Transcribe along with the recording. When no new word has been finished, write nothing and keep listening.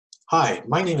Hi,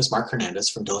 my name is Mark Hernandez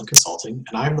from Dillon Consulting,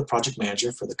 and I am the project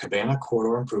manager for the Cabana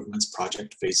Corridor Improvements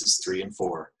Project Phases 3 and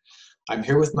 4. I'm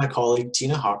here with my colleague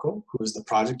Tina Hako, who is the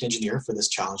project engineer for this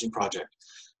challenging project.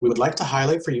 We would like to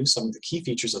highlight for you some of the key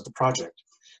features of the project.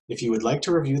 If you would like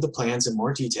to review the plans in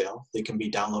more detail, they can be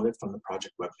downloaded from the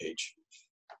project webpage.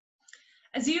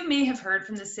 As you may have heard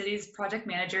from the city's project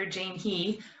manager, Jane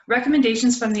He,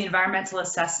 recommendations from the environmental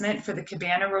assessment for the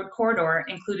Cabana Road corridor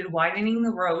included widening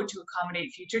the road to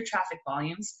accommodate future traffic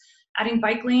volumes, adding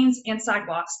bike lanes and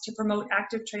sidewalks to promote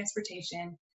active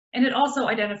transportation, and it also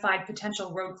identified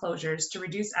potential road closures to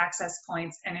reduce access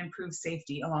points and improve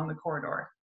safety along the corridor.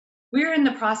 We are in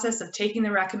the process of taking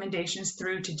the recommendations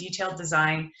through to detailed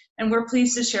design, and we're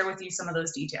pleased to share with you some of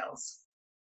those details.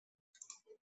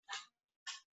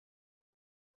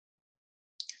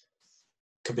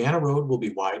 Cabana Road will be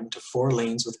widened to 4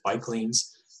 lanes with bike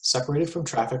lanes separated from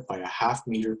traffic by a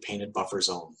half-meter painted buffer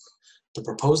zone. The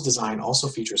proposed design also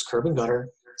features curb and gutter,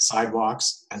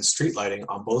 sidewalks, and street lighting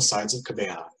on both sides of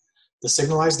Cabana. The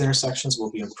signalized intersections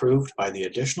will be improved by the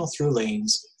additional through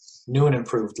lanes, new and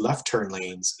improved left turn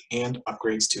lanes, and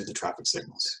upgrades to the traffic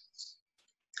signals.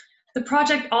 The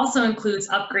project also includes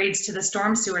upgrades to the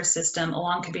storm sewer system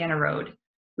along Cabana Road,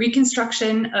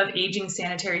 reconstruction of aging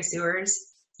sanitary sewers,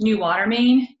 new water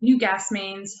main, new gas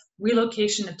mains,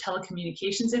 relocation of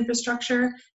telecommunications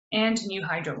infrastructure, and new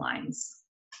hydro lines.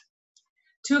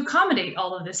 To accommodate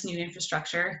all of this new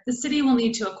infrastructure, the city will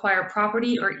need to acquire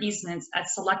property or easements at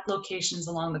select locations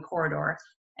along the corridor,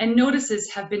 and notices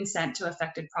have been sent to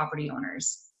affected property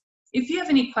owners. If you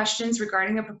have any questions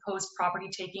regarding a proposed property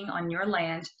taking on your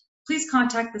land, please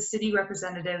contact the city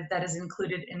representative that is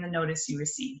included in the notice you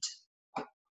received.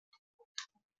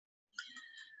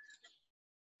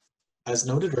 As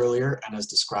noted earlier and as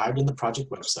described in the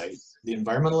project website, the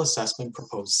environmental assessment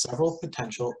proposed several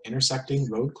potential intersecting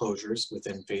road closures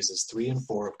within phases 3 and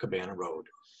 4 of Cabana Road.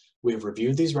 We have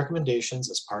reviewed these recommendations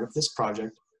as part of this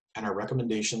project, and our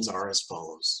recommendations are as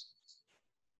follows.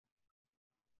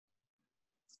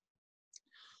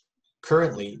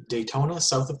 Currently, Daytona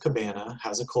south of Cabana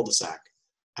has a cul-de-sac,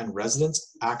 and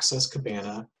residents access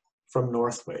Cabana from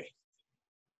Northway.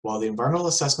 While the environmental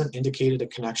assessment indicated a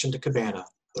connection to Cabana,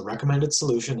 the recommended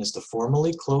solution is to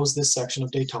formally close this section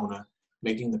of Daytona,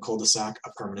 making the cul-de-sac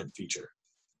a permanent feature.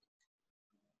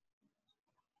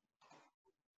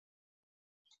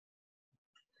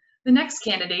 The next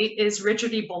candidate is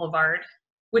Richard E. Boulevard,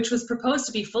 which was proposed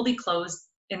to be fully closed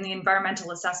in the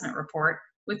environmental assessment report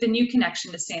with the new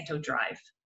connection to Santo Drive.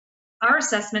 Our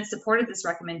assessment supported this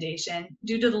recommendation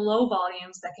due to the low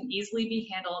volumes that can easily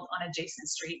be handled on adjacent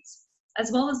streets, as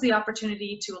well as the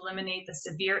opportunity to eliminate the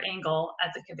severe angle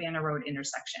at the Cabana Road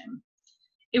intersection.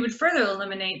 It would further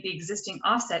eliminate the existing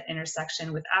offset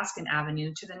intersection with Askin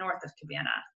Avenue to the north of Cabana.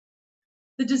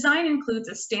 The design includes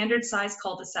a standard size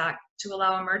cul-de-sac to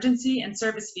allow emergency and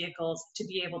service vehicles to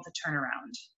be able to turn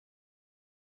around.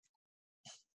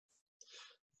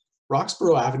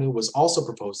 Roxborough Avenue was also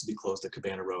proposed to be closed at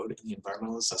Cabana Road in the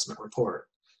environmental assessment report.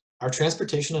 Our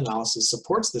transportation analysis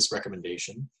supports this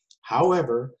recommendation.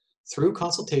 However, through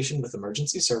consultation with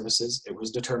emergency services, it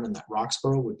was determined that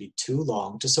Roxborough would be too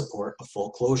long to support a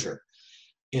full closure.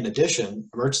 In addition,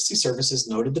 emergency services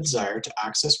noted the desire to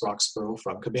access Roxborough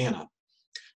from Cabana.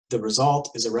 The result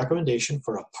is a recommendation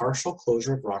for a partial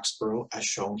closure of Roxborough as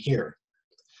shown here.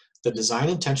 The design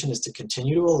intention is to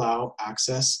continue to allow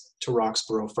access to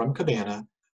Roxborough from Cabana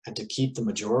and to keep the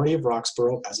majority of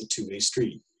Roxborough as a two-way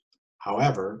street.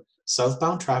 However,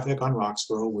 southbound traffic on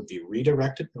Roxborough would be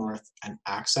redirected north and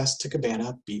access to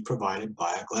Cabana be provided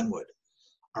via Glenwood.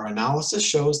 Our analysis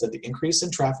shows that the increase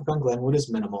in traffic on Glenwood is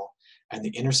minimal, and the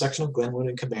intersection of Glenwood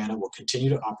and Cabana will continue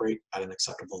to operate at an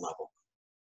acceptable level.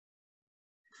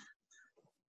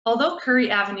 Although Curry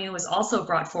Avenue was also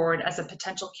brought forward as a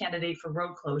potential candidate for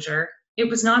road closure, it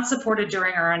was not supported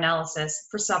during our analysis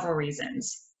for several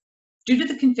reasons. Due to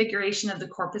the configuration of the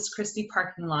Corpus Christi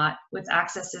parking lot with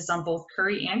accesses on both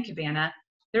Curry and Cabana,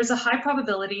 there's a high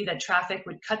probability that traffic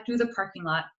would cut through the parking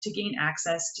lot to gain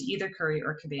access to either Curry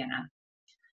or Cabana.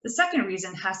 The second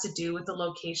reason has to do with the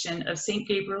location of St.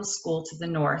 Gabriel's School to the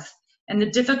north and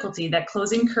the difficulty that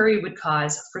closing Curry would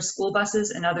cause for school buses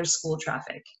and other school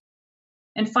traffic.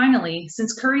 And finally,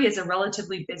 since Curry is a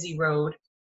relatively busy road,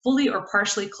 fully or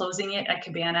partially closing it at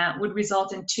Cabana would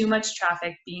result in too much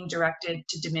traffic being directed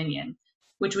to Dominion,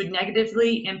 which would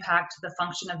negatively impact the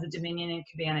function of the Dominion and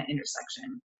Cabana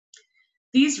intersection.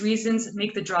 These reasons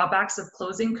make the drawbacks of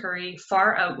closing Curry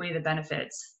far outweigh the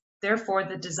benefits. Therefore,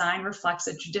 the design reflects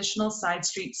a traditional side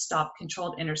street stop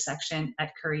controlled intersection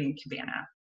at Curry and Cabana.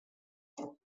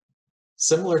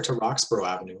 Similar to Roxborough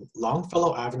Avenue,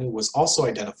 Longfellow Avenue was also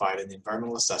identified in the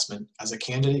environmental assessment as a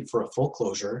candidate for a full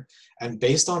closure, and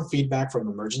based on feedback from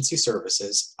emergency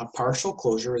services, a partial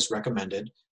closure is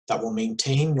recommended that will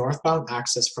maintain northbound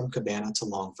access from Cabana to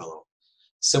Longfellow.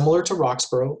 Similar to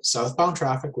Roxborough, southbound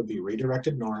traffic would be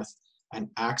redirected north and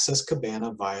access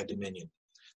Cabana via Dominion.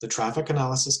 The traffic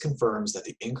analysis confirms that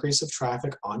the increase of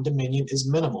traffic on Dominion is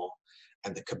minimal,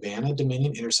 and the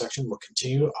Cabana-Dominion intersection will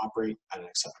continue to operate at an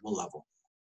acceptable level.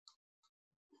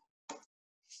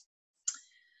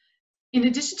 In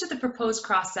addition to the proposed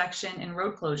cross-section and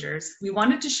road closures, we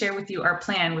wanted to share with you our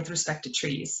plan with respect to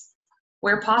trees.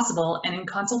 Where possible, and in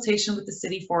consultation with the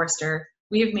city forester,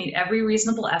 we have made every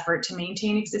reasonable effort to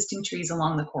maintain existing trees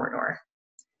along the corridor.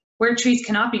 Where trees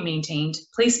cannot be maintained,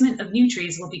 placement of new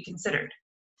trees will be considered.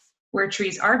 Where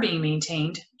trees are being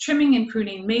maintained, trimming and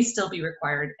pruning may still be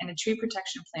required, and a tree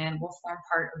protection plan will form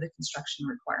part of the construction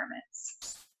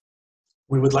requirements.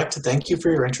 We would like to thank you for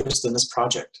your interest in this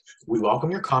project. We welcome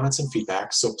your comments and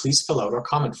feedback, so please fill out our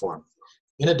comment form.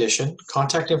 In addition,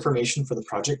 contact information for the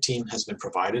project team has been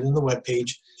provided in the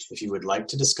webpage if you would like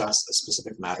to discuss a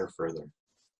specific matter further.